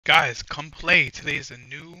Guys, come play. Today is a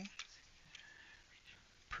new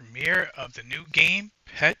premiere of the new game,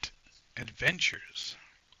 Pet Adventures.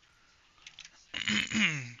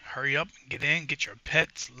 Hurry up, get in, get your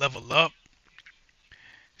pets, level up.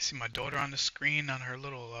 See my daughter on the screen on her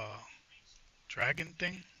little dragon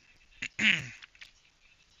thing.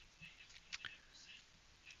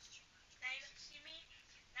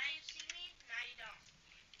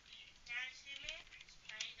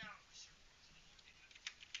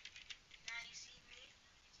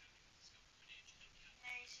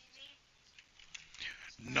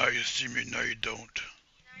 Now you see me, now you don't.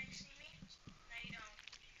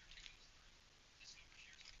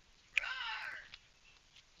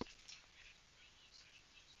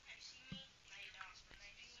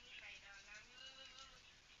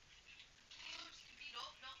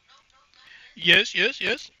 Yes, yes,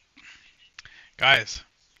 yes. Guys,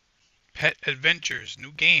 Pet Adventures,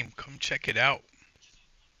 new game. Come check it out.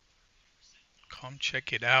 Come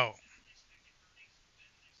check it out.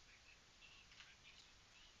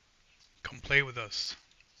 Come play with us.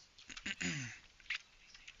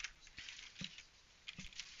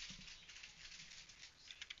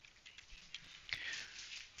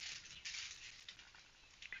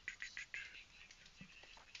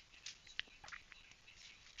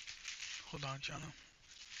 Hold on, Jonna.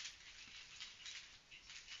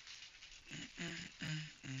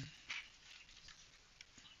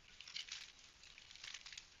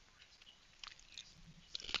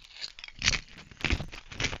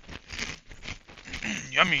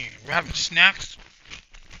 Yummy. We're having snacks,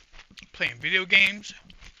 playing video games.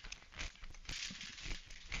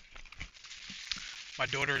 My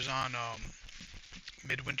daughter's on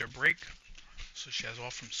midwinter break, so she has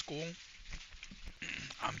off from school.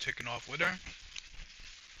 I'm taking off with her.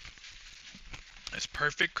 It's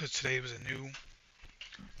perfect because today was a new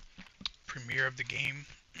premiere of the game.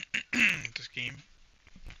 This game,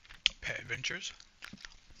 Pet Adventures.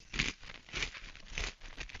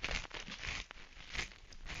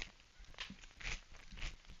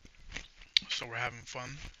 So we're having fun.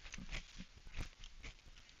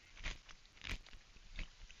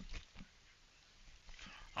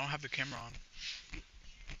 I don't have the camera on.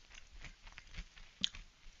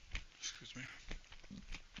 Excuse me.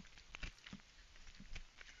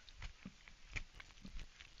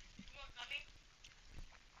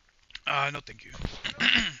 No, thank you.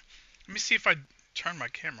 Let me see if I turn my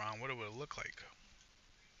camera on. What it would look like.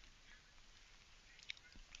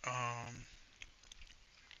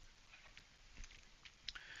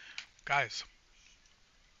 Guys,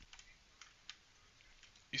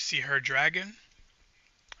 you see her dragon,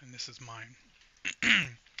 and this is mine.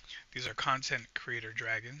 These are content creator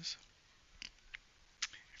dragons.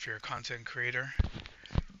 If you're a content creator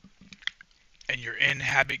and you're in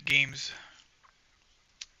Habit Games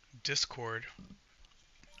Discord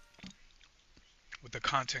with the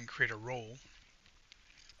content creator role,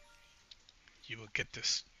 you will get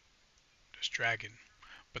this dragon.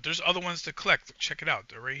 But there's other ones to collect. Check it out.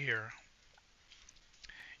 They're right here.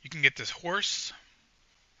 You can get this horse.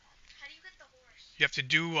 How do you get the horse? You have to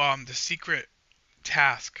do the secret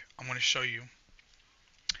task I'm going to show you.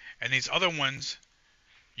 And these other ones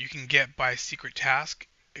you can get by secret task,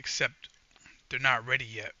 except they're not ready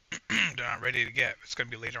yet. They're not ready to get. It's going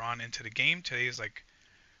to be later on into the game. Today is like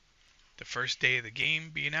the first day of the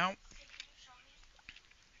game being out.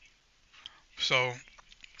 So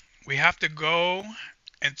we have to go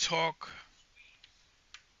and talk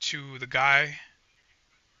to the guy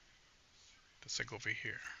that's like over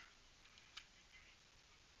here.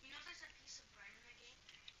 You know there's a piece of bread in the game?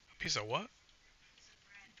 A piece of what? A piece of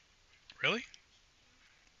bread. Really?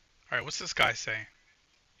 Alright, what's this guy saying?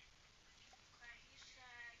 Okay, he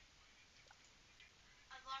said,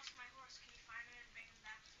 I lost my horse. Can you find him and bring him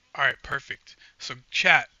back to me? Alright, perfect. So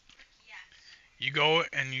chat, Yes. you go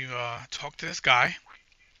and you talk to this guy,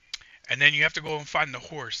 and then you have to go and find the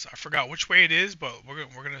horse. I forgot which way it is, but we're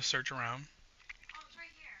gonna search around. Oh, it's right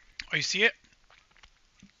here. Oh, you see it?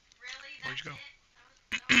 Really? Where'd you go?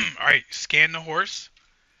 That was All right, scan the horse.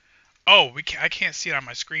 Oh, I can't see it on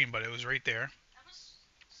my screen, but it was right there. That was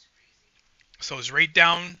crazy. So it's right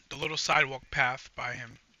down the little sidewalk path by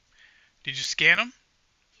him. Did you scan him?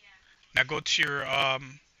 Yeah. Now go to your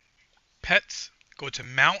pets. Go to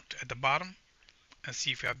mount at the bottom, and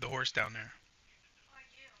see if you have the horse down there. Oh, I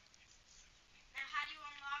do. Now, how do you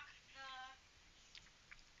unlock the?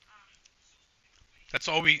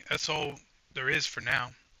 That's all there is for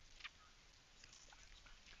now.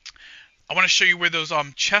 I want to show you where those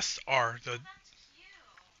chests are. Oh, that's cute.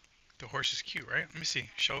 The horse is cute, right? Let me see.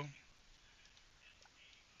 Show.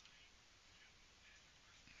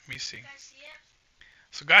 Let me see. You guys see it?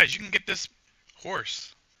 So guys, you can get this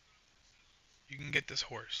horse. You can get this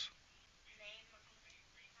horse. Name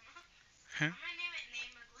McGlade. Huh? I'm gonna name it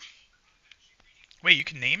Name McGlade. Wait, you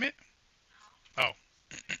can name it? No, Oh.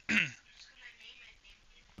 I'm just gonna name it Name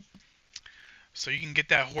McGlade. So you can get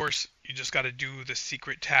that horse. You just got to do the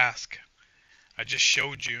secret task I just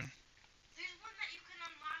showed you. There's one that you can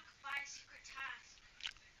unlock by a secret task.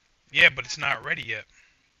 Yeah, but it's not ready yet.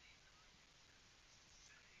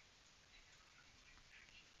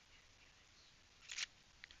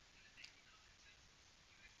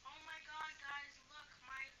 Oh my god, guys, look,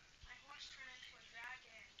 my horse turned into a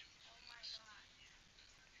dragon. Oh my god.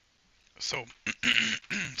 So,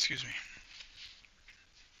 excuse me.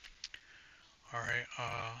 All right.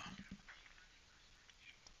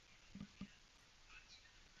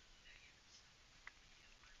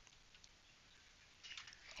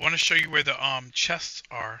 I want to show you where the chests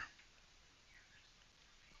are.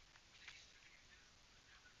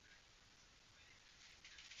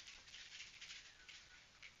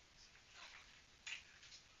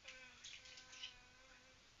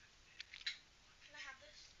 Can I have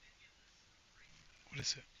this? What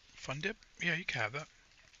is it? Fun dip? Yeah, you can have that.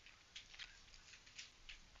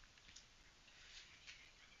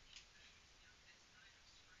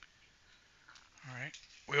 All right.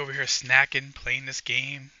 We over here snacking, playing this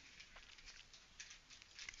game.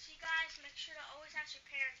 See, guys, make sure to always ask your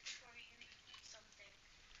parents before you eat something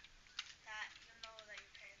that you know that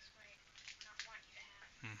your parents might not want you to have.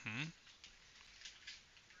 Hmm.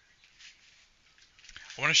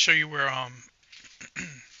 I want to show you where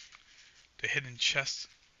the hidden chests.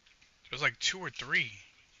 There's like two or three.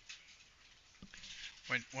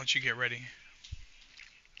 Once you get ready.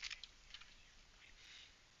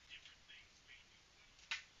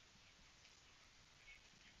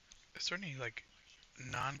 Is there any like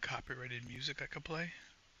non-copyrighted music I could play?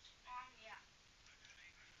 Yeah.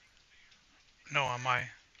 No, on my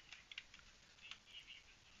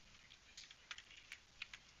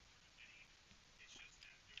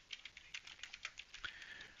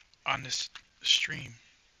on this stream.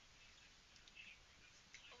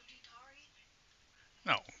 Oditari?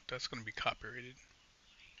 No, that's gonna be copyrighted.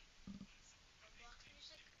 Roblox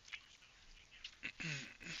music?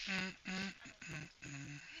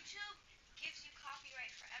 Mm-mm-mm-mm-mm. YouTube gives you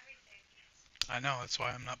copyright for everything. I know, that's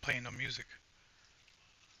why I'm not playing no music.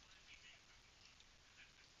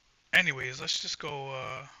 Anyways, let's just go.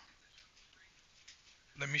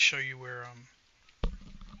 Let me show you where.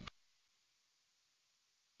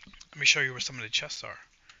 Let me show you where some of the chests are.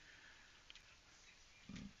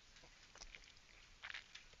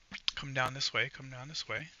 Come down this way. Come down this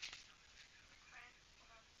way. Alright,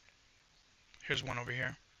 hold on. Here's one over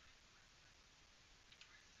here.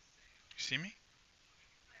 You see me?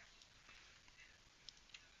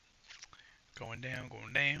 Where? Going down,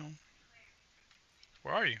 going down. Where?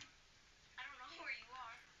 Where are you? I don't know where you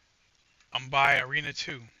are. I'm by Arena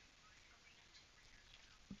 2. Arena 2.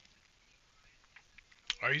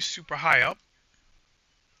 Are Arena you 2? super high up?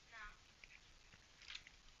 No.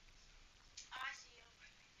 Oh, I see you.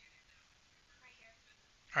 Right here.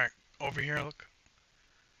 Alright, over here, look.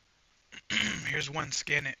 Here's one,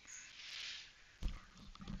 scan it.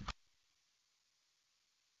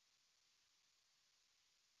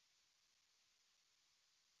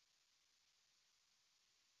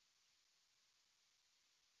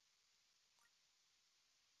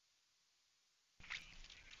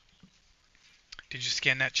 Did you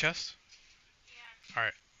scan that chest? Yeah.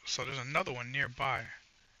 Alright, so there's another one nearby.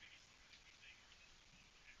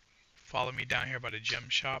 Follow me down here by the gem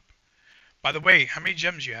shop. By the way, how many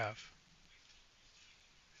gems you have?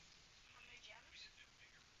 How many gems?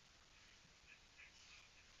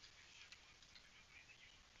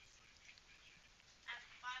 I have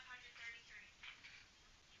 533.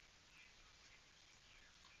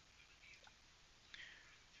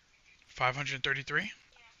 533?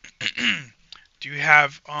 Yeah. Do you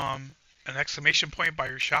have an exclamation point by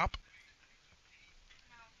your shop?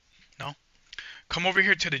 No. No? Come over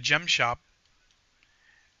here to the gem shop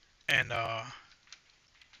and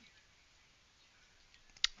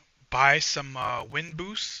buy some wind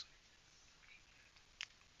boosts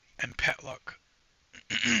and pet luck.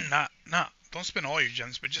 Not don't spend all your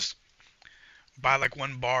gems, but just buy like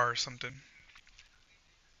one bar or something.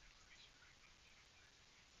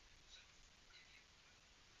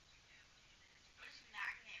 What is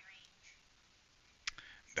magnet range?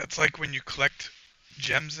 That's like when you collect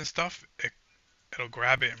gems and stuff, it'll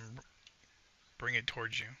grab it and bring it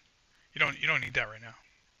towards you. You don't need that right now.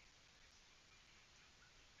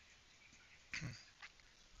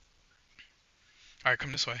 All right,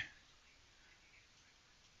 come this way.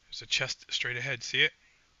 There's a chest straight ahead. See it?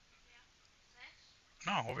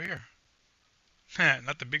 No, over here.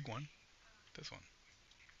 Not the big one. This one.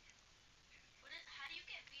 How do you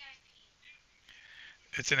get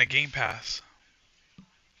VIP? It's in a Game Pass.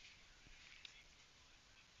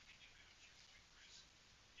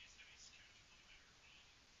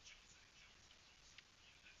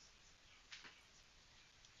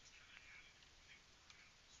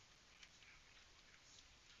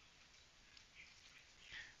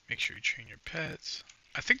 Make sure you train your pets.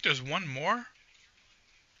 I think there's one more,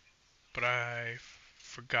 but I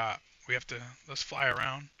forgot. We have to, let's fly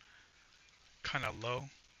around kind of low.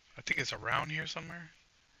 I think it's around here somewhere.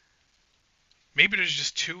 Maybe there's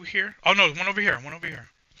just two here. Oh no, one over here. One over here.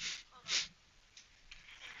 Hold on.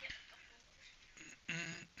 Get the board.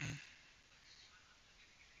 Mm-mm.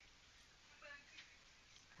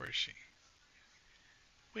 Where is she?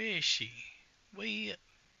 Where is she?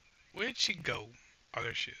 Where'd she go? Oh,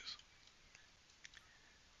 there she is.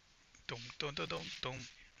 Dum dum dum dum dum.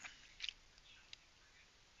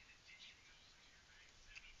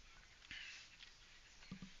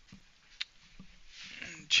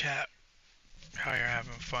 Chat. How you're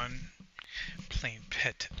having fun playing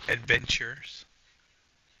Pet Adventures?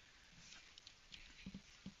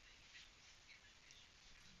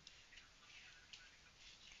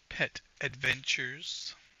 Pet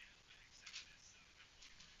Adventures.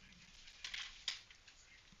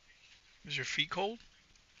 Is your feet cold?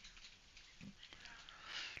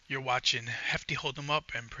 You're watching Hefty Hold'em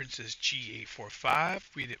Up and Princess G845.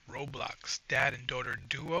 We did Roblox Dad and Daughter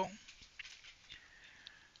Duo.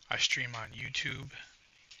 I stream on YouTube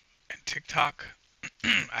and TikTok.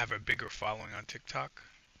 I have a bigger following on TikTok.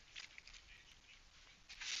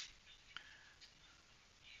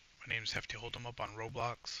 My name's Hefty Hold'em Up on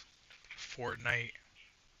Roblox, Fortnite,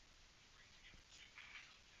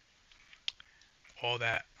 all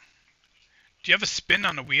that. Do you have a spin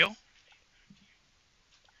on the wheel?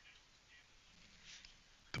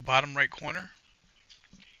 The bottom right corner?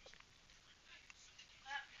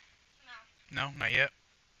 No. No, not yet.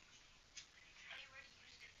 I already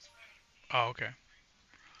used it this morning. Oh, okay.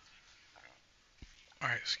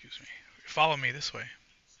 Alright, excuse me. Follow me this way.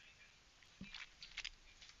 Wait.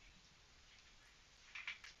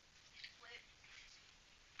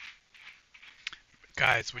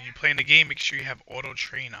 Guys, when you play in the game, make sure you have auto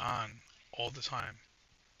train on all the time.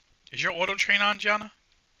 Is your auto train on, Gianna?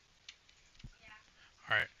 Yeah.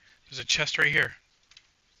 Alright. There's a chest right here.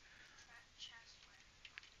 That chest where?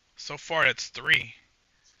 So far, that's 3. Is that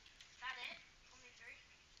it? Only 3?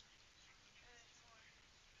 There's more.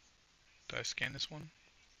 Did I scan this one?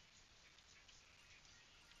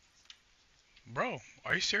 Bro,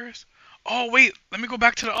 are you serious? Oh, wait. Let me go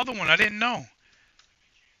back to the other one. I didn't know. It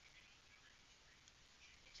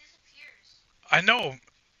disappears. I know.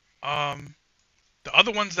 The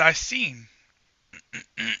other ones that I seen.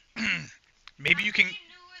 Maybe you can. You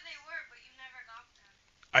knew where they were, but you never got them.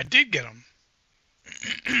 I did get them.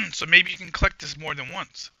 So maybe you can collect this more than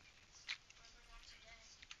once. More than once a day.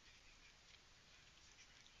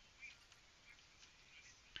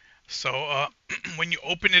 So, when you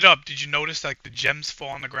open it up, did you notice like the gems fall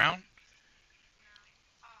on the ground?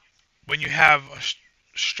 No. Oh. When you have a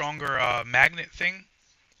stronger magnet thing,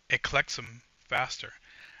 it collects them faster.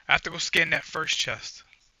 I have to go scan that first chest.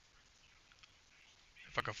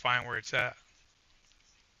 If I can find where it's at.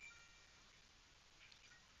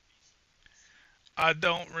 I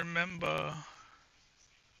don't remember.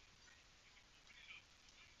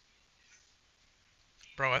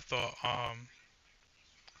 Bro, I thought,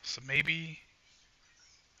 so maybe,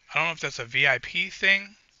 I don't know if that's a VIP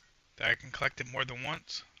thing, that I can collect it more than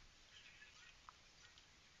once.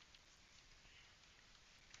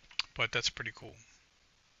 But that's pretty cool.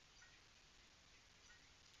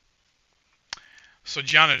 So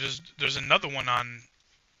Gianna, there's another one on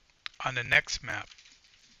the next map,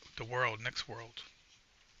 the world, next world.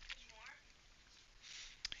 More?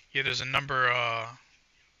 Yeah, there's a number.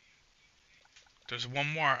 There's one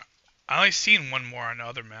more. I only seen one more on the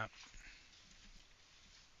other map.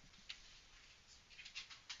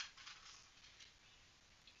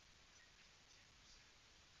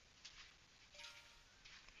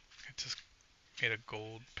 I just made a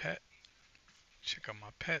gold pet. Check out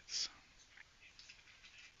my pets.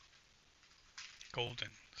 Golden.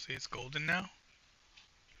 See, it's golden now.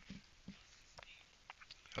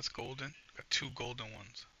 That's golden. Got 2 golden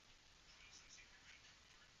ones.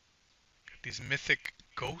 Got these mythic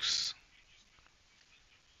ghosts.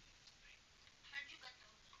 How'd you get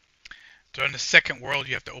those? During the second world,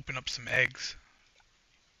 you have to open up some eggs.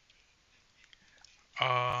 Do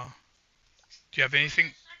you have anything?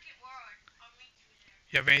 Second world. I'll meet you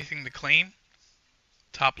there. You have anything to claim?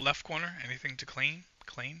 Top left corner. Anything to claim?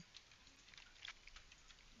 Claim.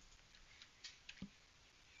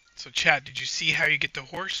 So, Chad, did you see how you get the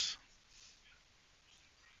horse?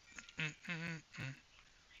 Mm-mm-mm.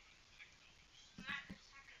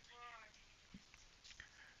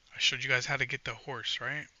 I showed you guys how to get the horse,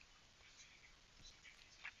 right?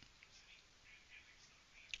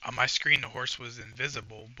 On my screen, the horse was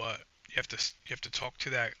invisible, but you have to talk to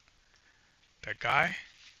that guy.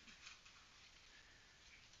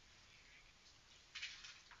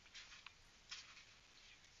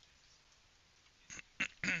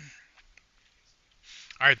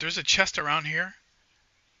 All right, there's a chest around here.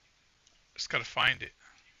 Just gotta find it.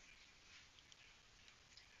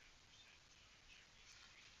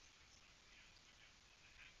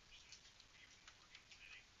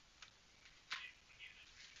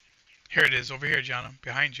 Here it is, over here, Jana,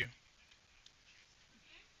 behind you.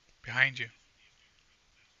 Behind you.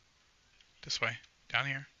 This way. Down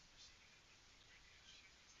here.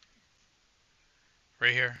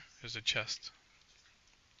 Right here. There's a chest.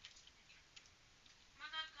 Oh my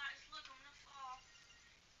god, guys, look, I'm gonna fall.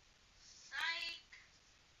 Psych.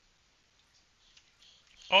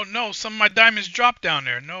 Oh no, some of my diamonds dropped down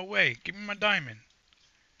there. No way. Give me my diamond.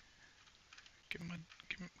 Give me my,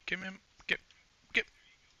 give me, get.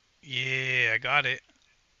 Yeah, I got it.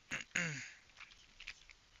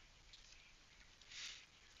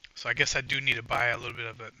 So I guess I do need to buy a little bit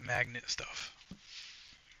of the magnet stuff.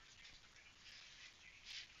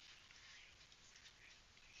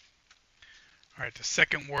 All right, the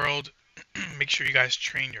second world. Make sure you guys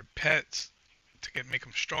train your pets to make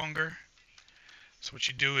them stronger. So what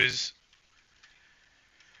you do is,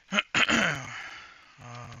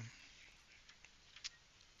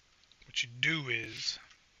 what you do is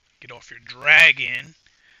get off your dragon,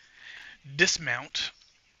 dismount,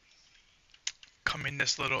 come in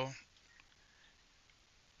this little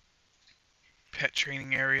pet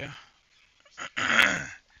training area.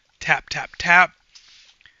 Tap, tap, tap.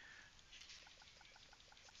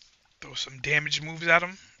 Throw some damage moves at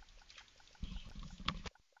them.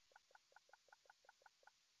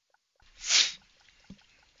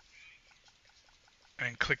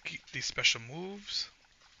 And click these special moves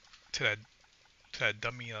till that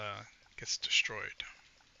dummy gets destroyed.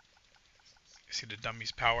 You see the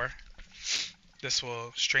dummy's power? This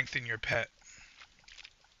will strengthen your pet.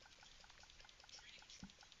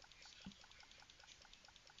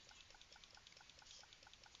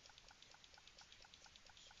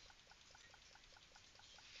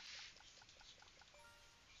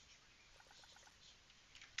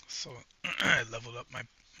 So I leveled up my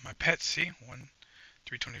pets. See,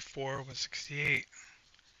 324, 168,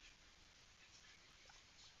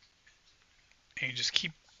 and you just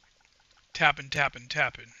keep tapping, tapping,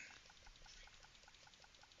 tapping.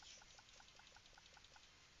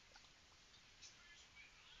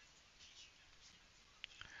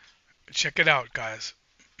 Check it out, guys.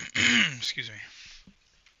 Excuse me.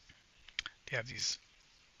 They have these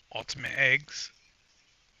ultimate eggs.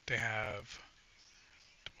 They have.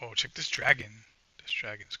 Oh, check this dragon. This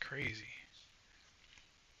dragon's crazy.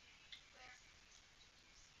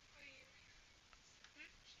 Where are you?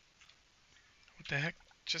 What the heck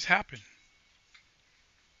just happened?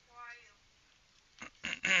 Where are you?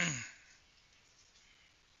 I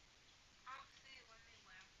don't see you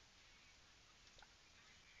anywhere.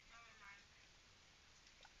 Never mind.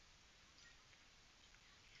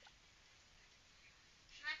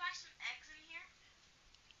 Should I buy some eggs in here?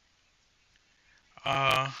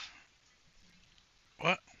 uh,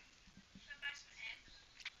 what? Should I buy some eggs?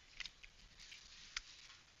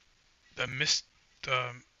 The mist.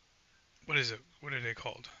 What is it? What are they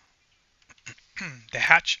called? The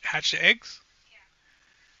hatch the eggs. Yeah.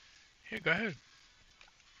 Here, go ahead.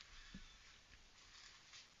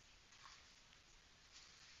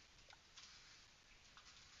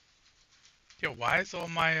 Yo, why is all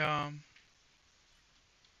my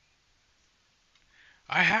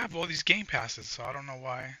I have all these game passes, so I don't know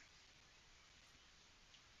why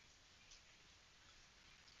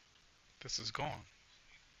this is gone.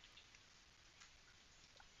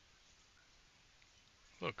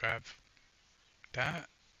 Look, I have that.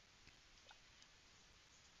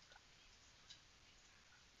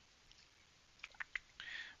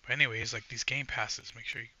 But anyways, like these game passes, make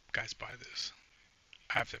sure you guys buy this.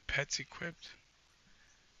 I have the pets equipped.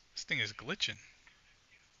 This thing is glitching.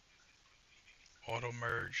 Auto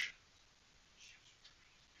merge.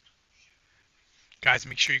 Guys,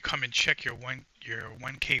 make sure you come and check your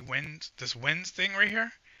 1K wins, this wins thing right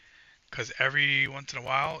here, because every once in a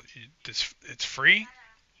while, it's free.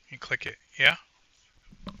 You click it. Yeah.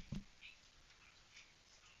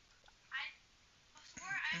 Before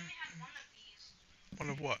only had one of these. One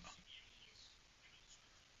of what? These.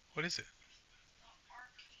 What is it? The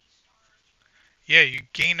arcade stars. Yeah, you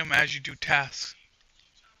gain them as you do tasks.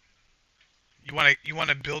 You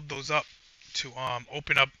wanna build those up to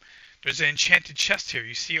open up. There's an enchanted chest here.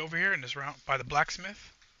 You see over here in this round by the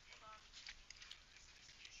blacksmith. Hold on.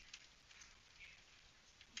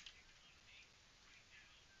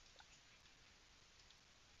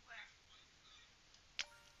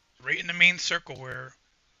 Where? Right in the main circle where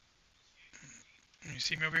you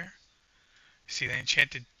see me over here. You see the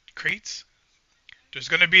enchanted crates? There's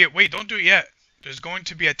gonna be a wait. Don't do it yet. There's going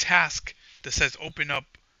to be a task that says open up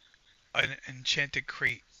an enchanted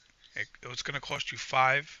crate. It's gonna cost you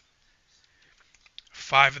five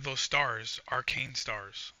of those stars, arcane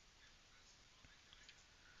stars.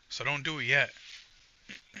 So don't do it yet.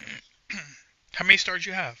 How many stars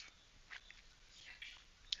you have?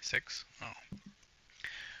 6. Oh,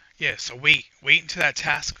 yeah. So wait until that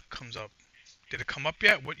task comes up. Did it come up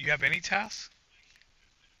yet? What you have any tasks?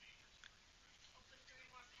 Open 3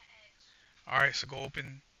 more pet eggs. All right. So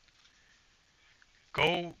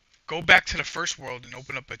go go back to the first world and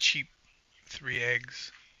open up a cheap 3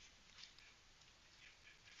 eggs.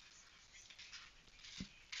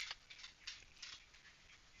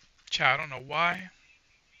 Chat. I don't know why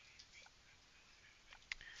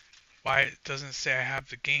it doesn't say I have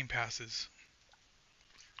the game passes,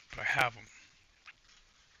 but I have them.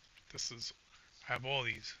 I have all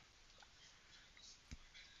these.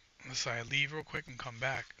 Unless I leave real quick and come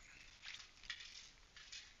back.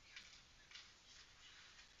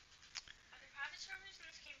 Are the private servers in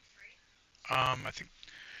this game free? I think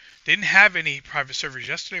they didn't have any private servers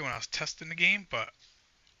yesterday when I was testing the game, but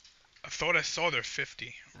I thought I saw their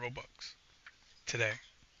 50 Robux today. Let me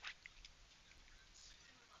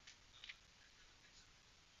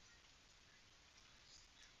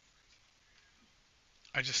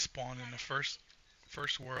look. I just spawned Yeah, in the it's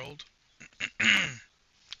first world.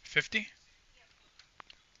 50? Yep.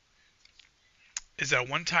 Is that a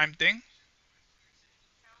one-time thing?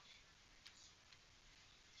 No.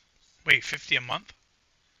 Wait, 50 a month?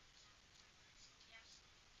 Yes.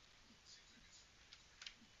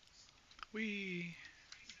 Wee.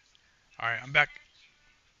 All right, I'm back.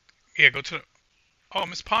 Yeah, go to the. Oh,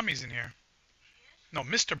 Miss Pommy's in here. She is? No,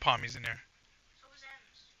 Mr. Pommy's in here. So was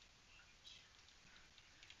M's.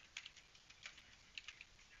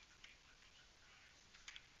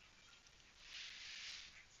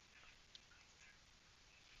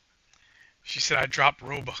 She said I dropped Robux.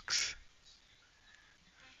 I unlocked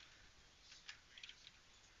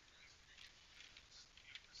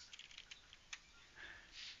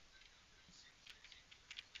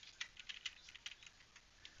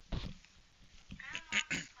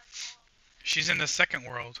like all of them. She's in the second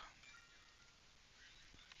world.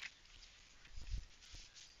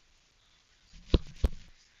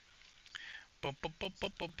 Boom, boom, boom,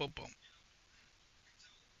 boom, boom, boom, boom.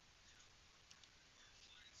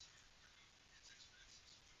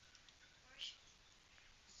 Where is she?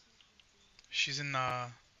 She's in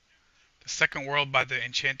the second world by the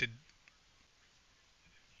enchanted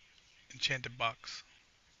box.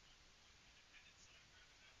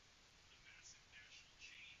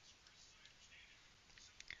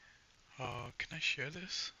 Can I share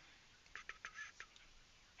this?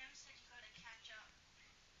 M said you gotta catch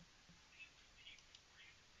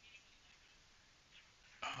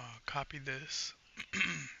up. Copy this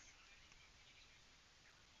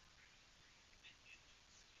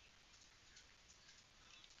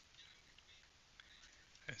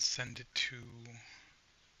and send it to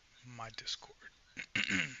my Discord.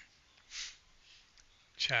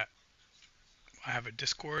 Chat. I have a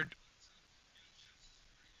Discord.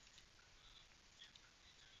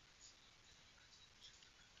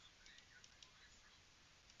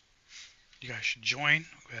 You guys should join.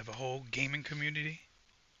 We have a whole gaming community.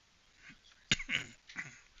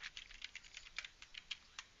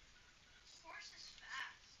 Horse is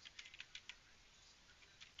fast.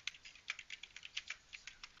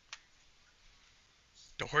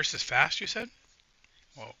 The horse is fast, you said?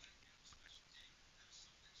 Well,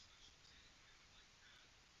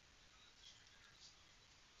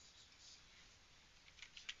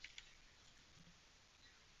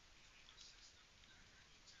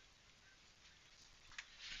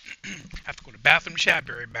 I have to go to the bathroom. Chat.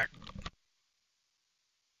 Be right back.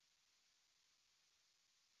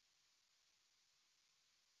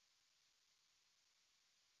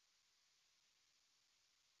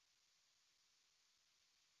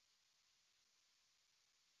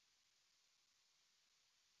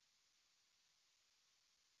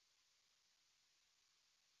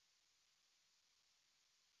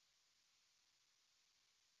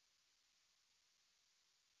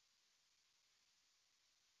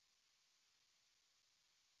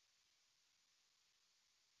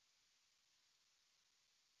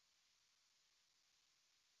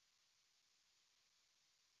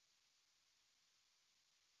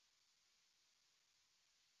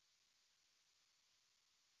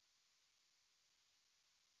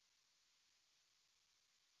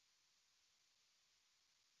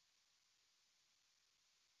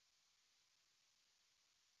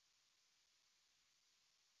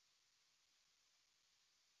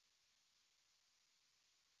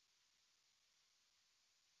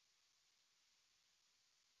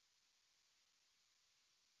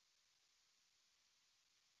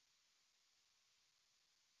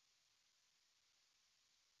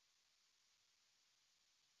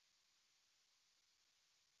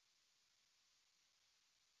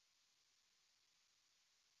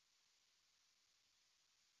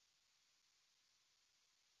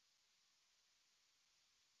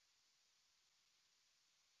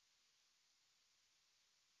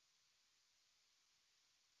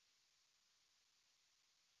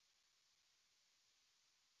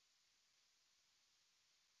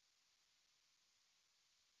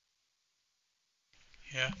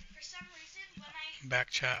 Yeah. For some reason, when I I'm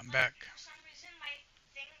back, chat. I'm like, back. for some reason, my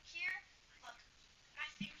thing here, look, my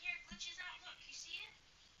thing here glitches out. Look, you see it?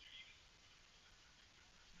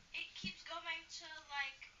 It keeps going to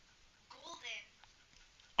like golden.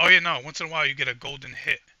 Oh yeah, no. Once in a while you get a golden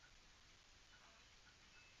hit.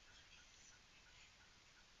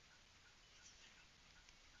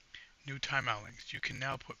 New timeout links. You can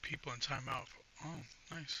now put people in timeout. Oh,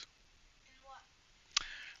 nice. In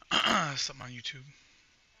what? Something on YouTube.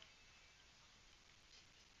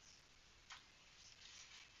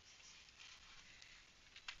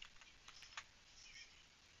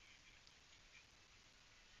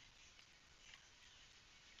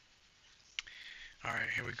 All right,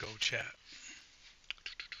 here we go, chat.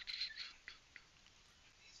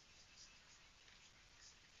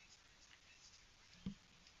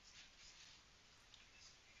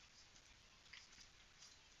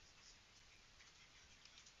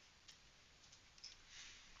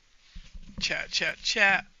 Chat, chat,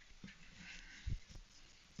 chat.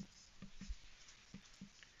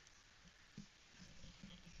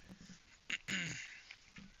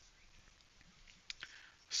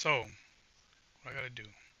 So, what I gotta do?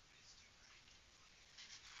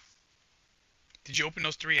 Did you open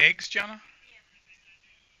those 3 eggs, Jana? Yeah.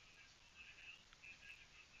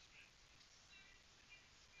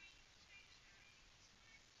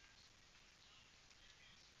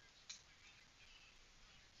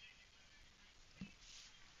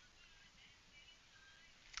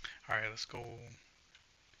 All right, let's go.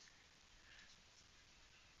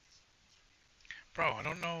 Bro, I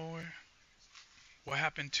don't know what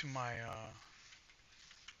happened to my.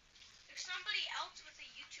 There's somebody else with a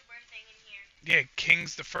YouTuber thing in here. Yeah,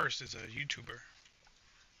 Kings the First is a YouTuber,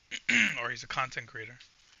 or he's a content creator,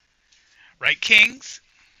 right? Kings,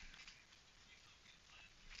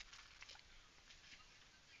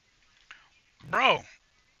 bro.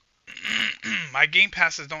 My game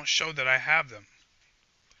passes don't show that I have them,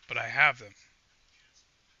 but I have them.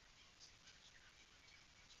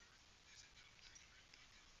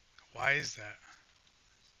 Why is that?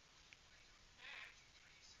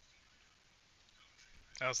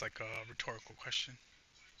 That was like a rhetorical question.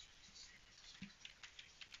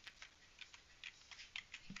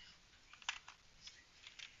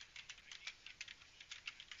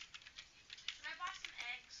 Should I buy some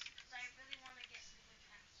eggs? Because I really want to get some good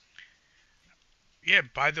pets. Yeah,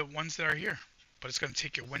 buy the ones that are here, but it's gonna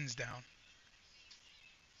take your wins down.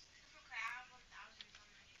 It's okay, I have 1,000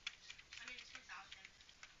 already. I mean, 2,000.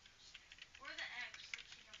 Where are the eggs?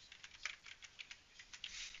 Let's see those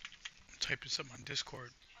eggs. I'm typing something on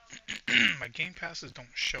Discord. Okay. My game passes don't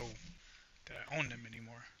show that I own them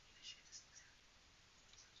anymore.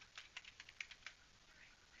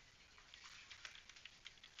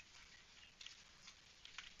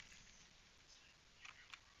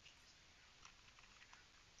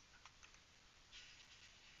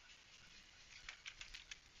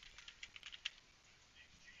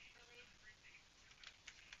 Really?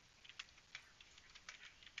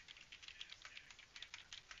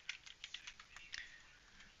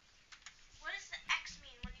 What does the X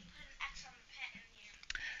mean when you put an X on the pet in here?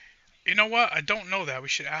 You know what? I don't know that. We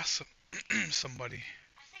should ask somebody.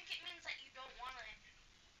 I think it means that you don't want it.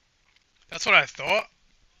 That's what I thought.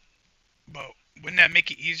 But wouldn't that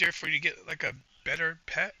make it easier for you to get like a better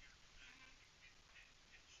pet?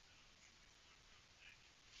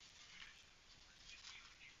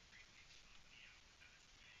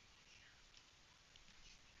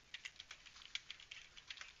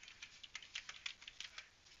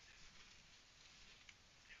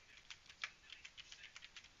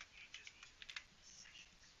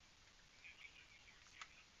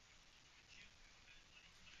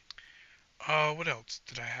 Hmm. What else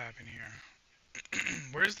did I have in here?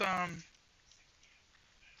 Where's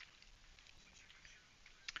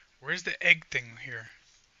where's the egg thing here?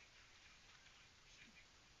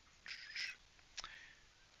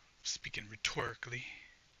 Speaking rhetorically.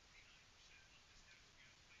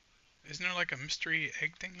 Isn't there like a mystery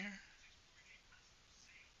egg thing here?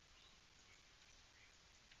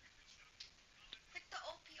 Click the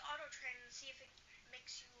OP auto train and see if it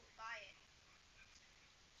makes you buy it.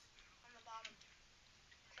 On the bottom.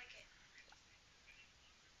 Click it.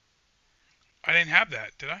 I didn't have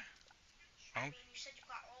that, did I? I I don't. mean, you said you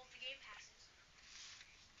got all of the game passes.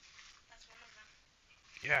 That's one of them.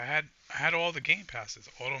 Yeah, I had all the game passes.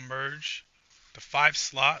 Auto merge, the 5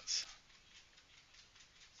 slots.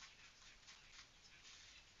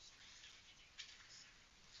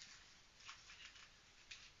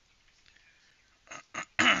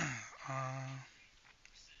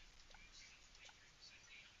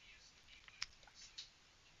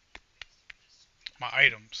 My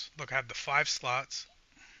items. Look, I have the 5 slots.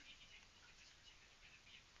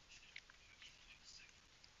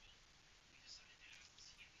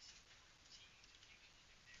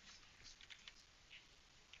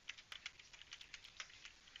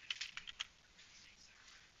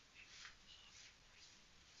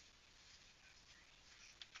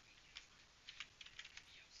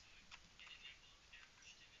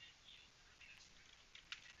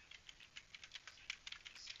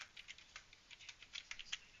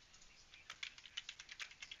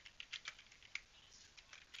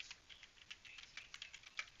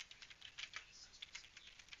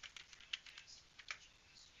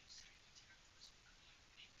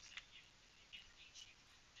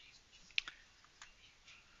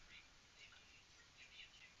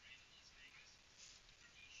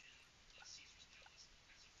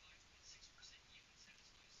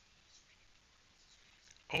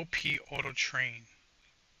 OP Auto Train.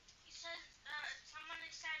 He says, someone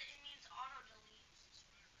said it means auto delete.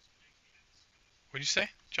 What'd you say,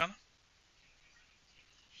 Jonna?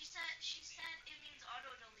 She said it means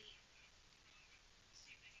auto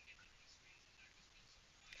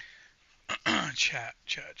delete.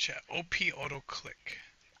 Chat. OP Auto Click.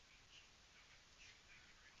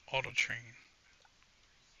 Auto Train.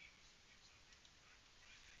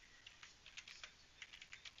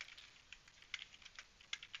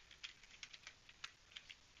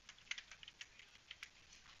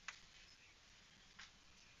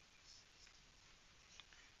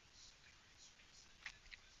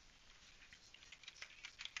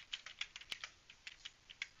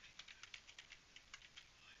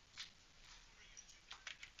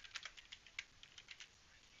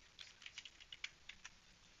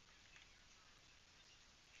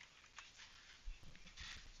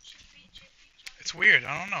 It's weird.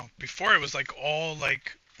 I don't know. Before it was like all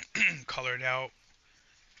like colored out.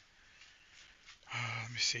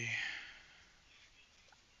 Let me see.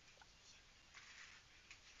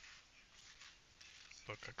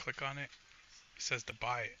 Look, I click on it. It says to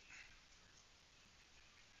buy it.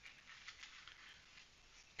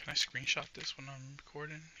 Can I screenshot this when I'm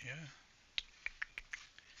recording? Yeah.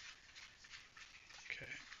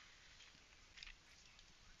 Okay.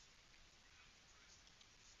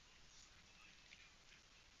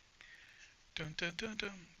 Dun dun dun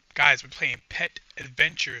dun. Guys, we're playing Pet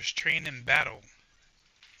Adventures Train and Battle.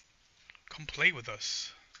 Come play with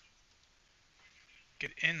us.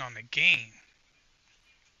 Get in on the game.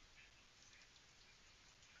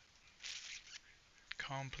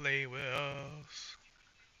 Come play with us.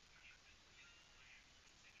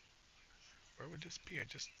 Where would this be? I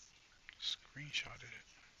just screenshotted it.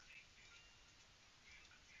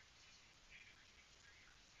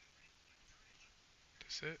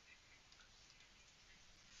 That's it.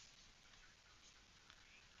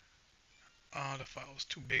 Oh, the file's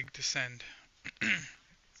too big to send.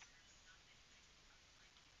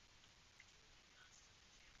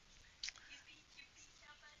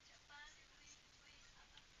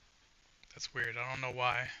 That's weird. I don't know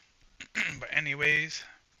why. But anyways,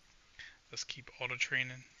 let's keep auto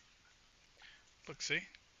training. Look, see?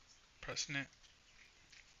 Pressing it.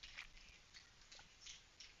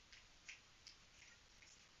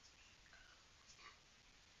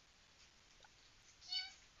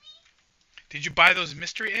 Did you buy those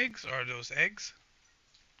mystery eggs or those eggs?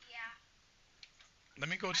 Yeah. Let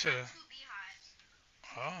me go I to. got 2 beehives.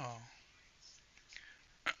 Oh.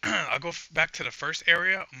 I'll go back to the first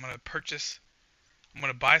area. I'm gonna purchase. I'm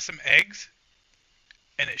gonna buy some eggs,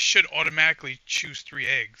 and it should automatically choose 3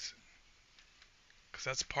 eggs, cause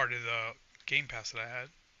that's part of the Game Pass that I had.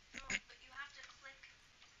 No, but you have to click.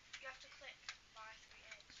 You have to click buy 3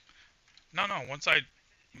 eggs. No, no.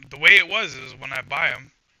 The way it was is when I buy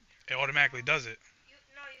them, it automatically does it. You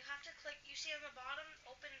have to click. You see on the bottom,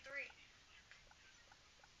 open 3.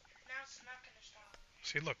 Now it's not gonna stop.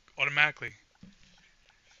 See, look, automatically.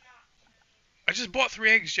 It's not gonna need. I just bought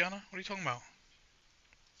 3 eggs, Gianna. What are you talking about?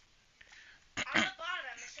 On the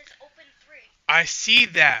bottom, it says open 3. I see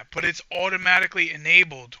that, but it's automatically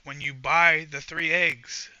enabled when you buy the 3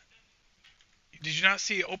 eggs. Did you not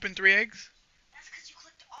see open 3 eggs? That's because you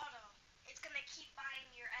clicked auto. It's gonna keep buying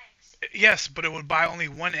your eggs. Yes, but it would buy only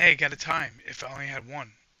 1 egg at a time if I only had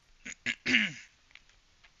 1.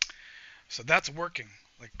 So that's working.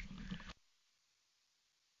 Like,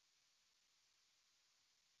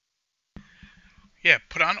 yeah,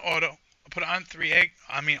 put on auto, put on 3 egg.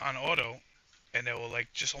 I mean on auto, and it will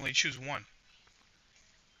like just only choose 1.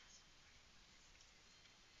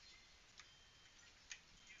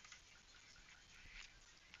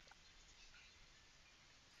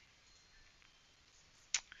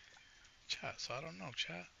 Chat. So I don't know,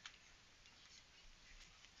 chat.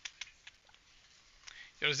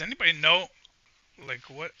 Yo, does anybody know like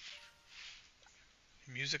what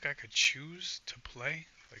music I could choose to play?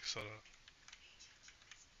 Like sort of.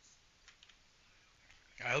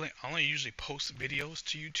 I only usually post videos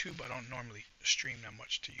to YouTube. I don't normally stream that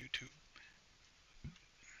much to YouTube.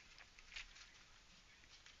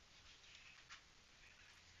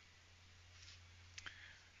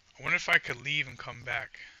 I wonder if I could leave and come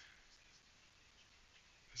back.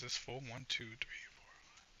 Is this full? One, two, three, four.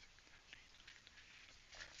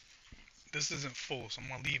 This isn't full, so I'm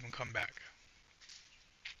gonna leave and come back.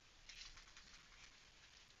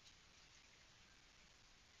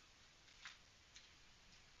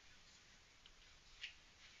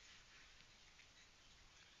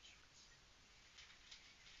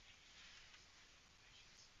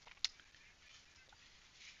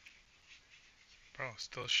 Bro,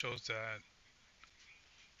 still shows that.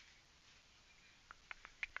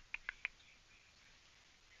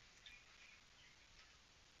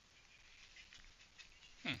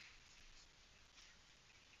 Hmm.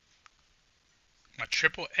 My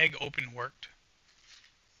triple egg open worked.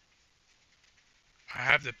 I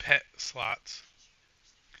have the pet slots.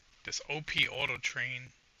 This OP auto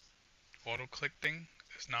train auto click thing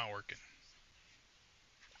is not working.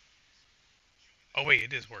 Oh wait,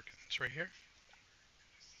 it is working. It's right here.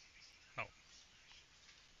 No.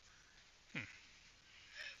 Hmm.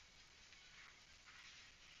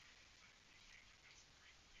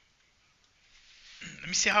 Let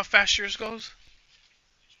me see how fast yours goes.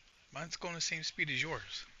 Mine's going the same speed as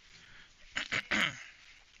yours. I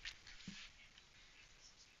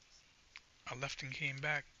left and came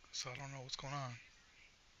back, so I don't know what's going on.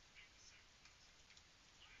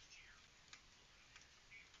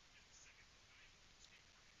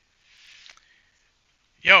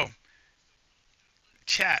 Yo,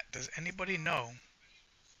 chat, does anybody know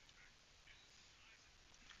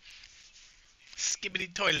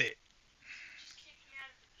Skibbity Toilet? Just kick me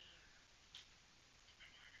out of the game.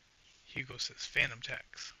 Hugo says Phantom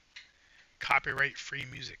Tax. Copyright free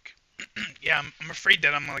music. Yeah, I'm afraid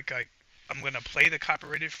that I'm gonna play the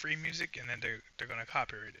copyrighted free music and then they're gonna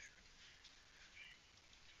copyright it.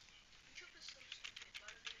 YouTube is so stupid. Why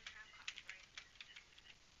would they even have copyright?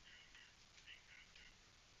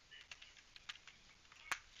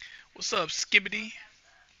 What's up, Skibbity? Clubhouse has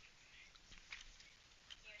that.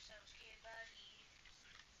 You're so scared, buddy.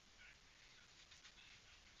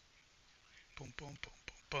 Boom, boom, boom,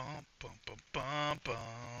 boom, boom, boom, boom,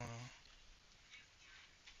 boom.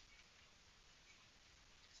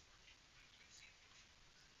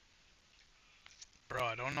 Bro,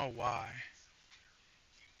 I don't know why.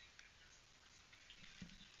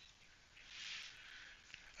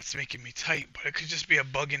 That's making me tight, but it could just be a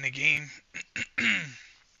bug in the game.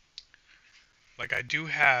 Like I do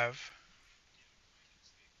have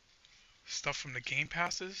stuff from the game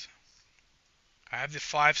passes. I have the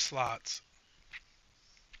 5 slots.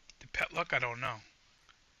 The pet luck, I don't know.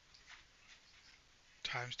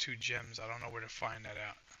 Times 2 gems, I don't know where to find that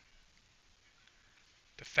out.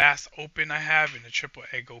 The fast open I have and the triple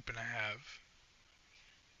egg open I have.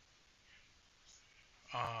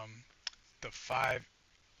 The 5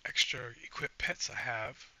 extra equipped pets I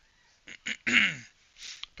have.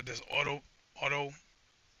 But this auto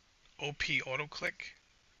OP auto click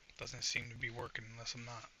doesn't seem to be working unless I'm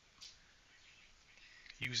not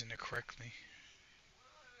using it correctly.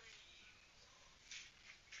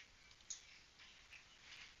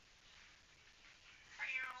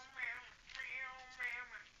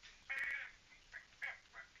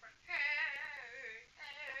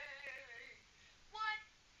 What?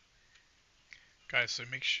 Guys, so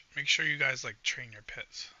make sure you guys like train your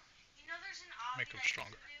pets, You know there's an make obby them that you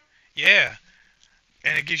stronger. can do? Yeah,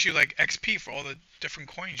 and it gives you like XP for all the different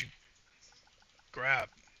coins you grab.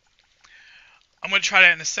 I'm gonna try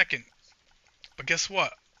that in a second. But guess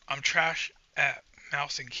what? I'm trash at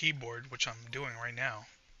mouse and keyboard, which I'm doing right now.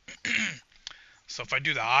 So if I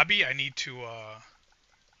do the obby, I need to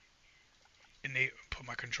put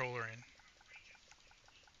my controller in.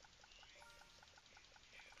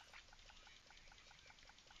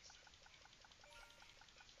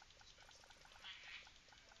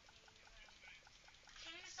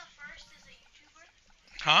 Kings the First is a YouTuber?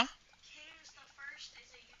 Huh? Kings the First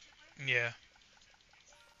is a YouTuber? Yeah.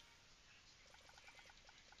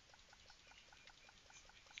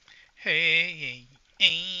 Hey, hey,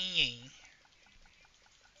 hey.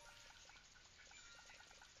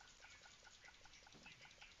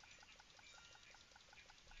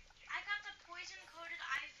 I got the poison coated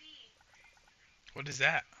IV What is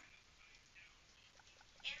that?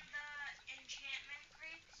 in the enchantment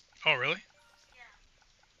crates. Oh, really? Yeah.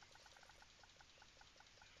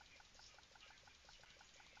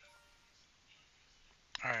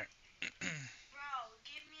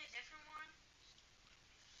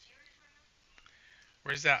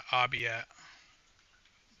 Where's that obby at?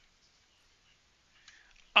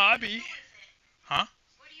 What do you Obby? do with it? Huh?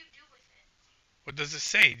 What do you do with it? What does it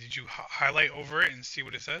say? Did you highlight over it and see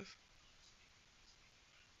what it says?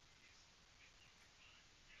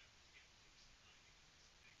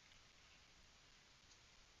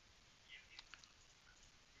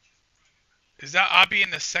 Is that obby in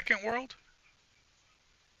the second world?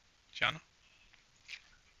 Jana? No,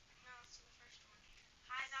 it's in the first one.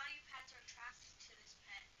 High value pets are attracted to this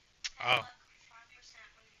pet. Pet Oh. luck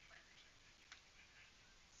 5% when equipped.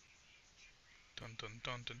 Dun dun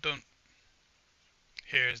dun dun dun.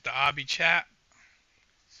 Here's the obby chat.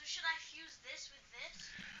 So should I fuse this with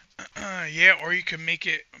this? Yeah, or you can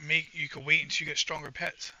you can wait until you get stronger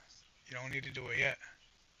pets. You don't need to do it yet.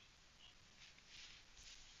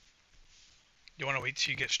 You want to wait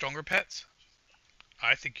till you get stronger pets?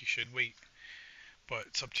 I think you should wait, but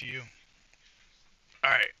it's up to you.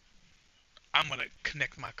 Alright, I'm gonna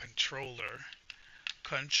connect my controller.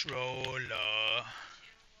 Controller.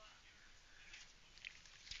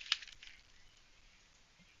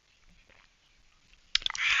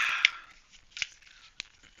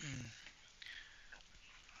 To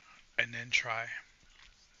And then try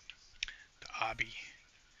the obby.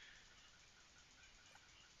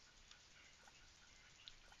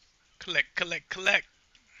 Collect, collect, collect.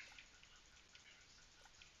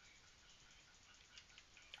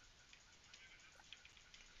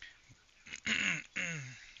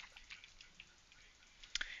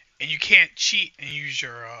 And you can't cheat and use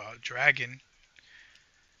your dragon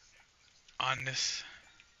on this.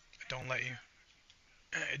 It don't let you.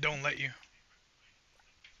 It don't let you.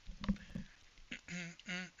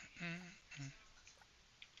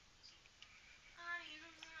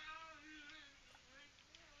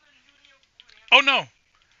 Oh no!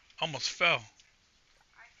 Almost fell.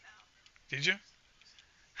 I fell. Did you?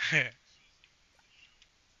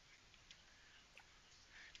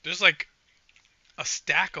 There's like a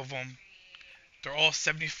stack of them. They're all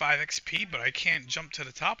 75 XP, but I can't jump to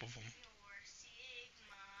the top of them. Your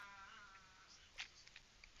Sigma.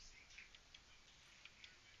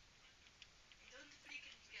 Don't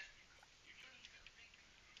freaking scare me. Don't freaking.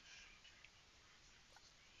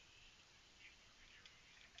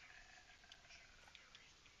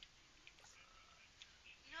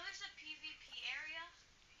 You know there's a PvP area?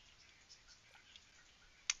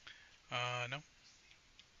 No,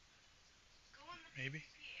 Go in the maybe.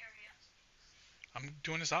 PvP area. I'm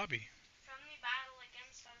doing this obby. Friendly battle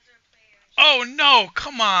against other players. Oh no!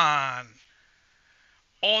 Come on!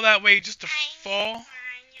 All that way just to fall?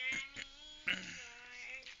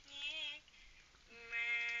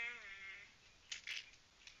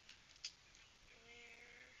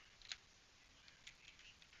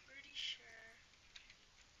 Pretty sure.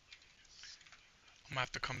 I'm gonna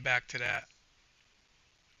have to come back to that.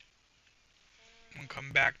 I'm gonna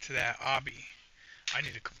come back to that obby. I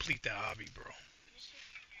need to complete that obby, bro.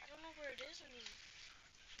 I don't know where it is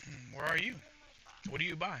anymore. Where are you? What do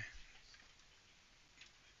you buy?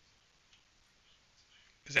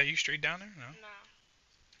 Is that you straight down there? No. No.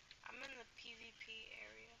 I'm in the PvP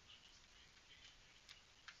area.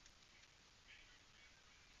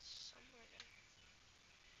 Somewhere there.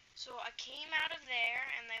 So I came out of there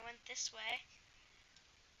and I went this way.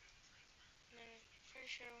 And then I'm pretty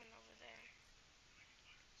sure I went over there.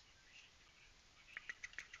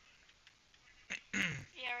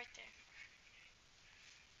 Yeah, right there.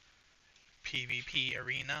 PvP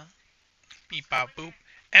arena. Beep bop boop.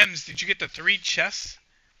 Ems, did you get the 3 chests?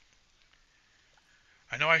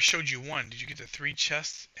 I know I showed you one. Did you get the 3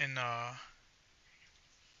 chests Come in here.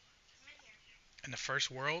 in the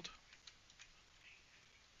first world?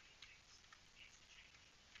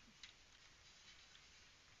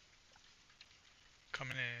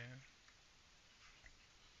 Coming in.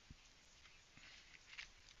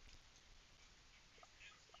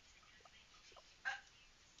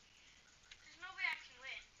 There's no way I can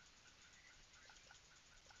win.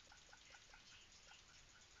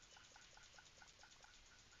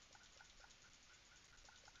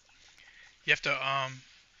 You have to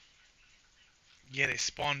yeah, they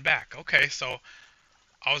spawn back. Okay, so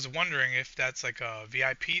I was wondering if that's like a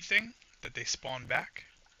VIP thing that they spawn back.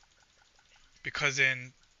 Because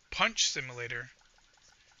in Punch Simulator,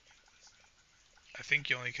 I think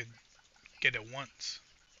you only could get it once.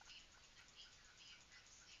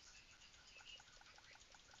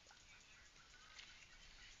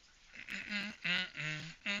 I'm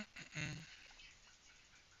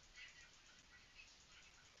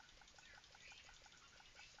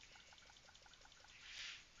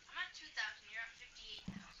at 2,000. You're at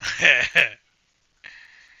 58,000.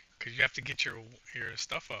 Cause you have to get your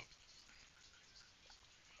stuff up.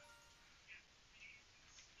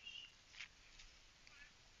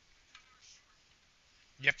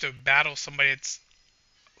 You have to battle somebody that's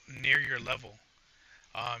near your level.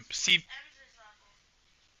 See, Emsa's level?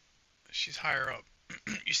 she's higher up.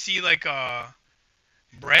 You see, like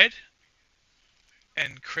Bread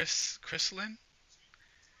and Chrysalin.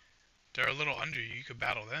 They're a little under you. You could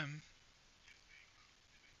battle them.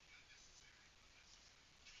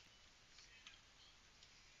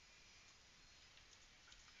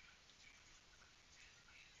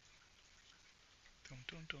 Dun,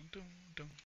 dun, dun, dun, dun.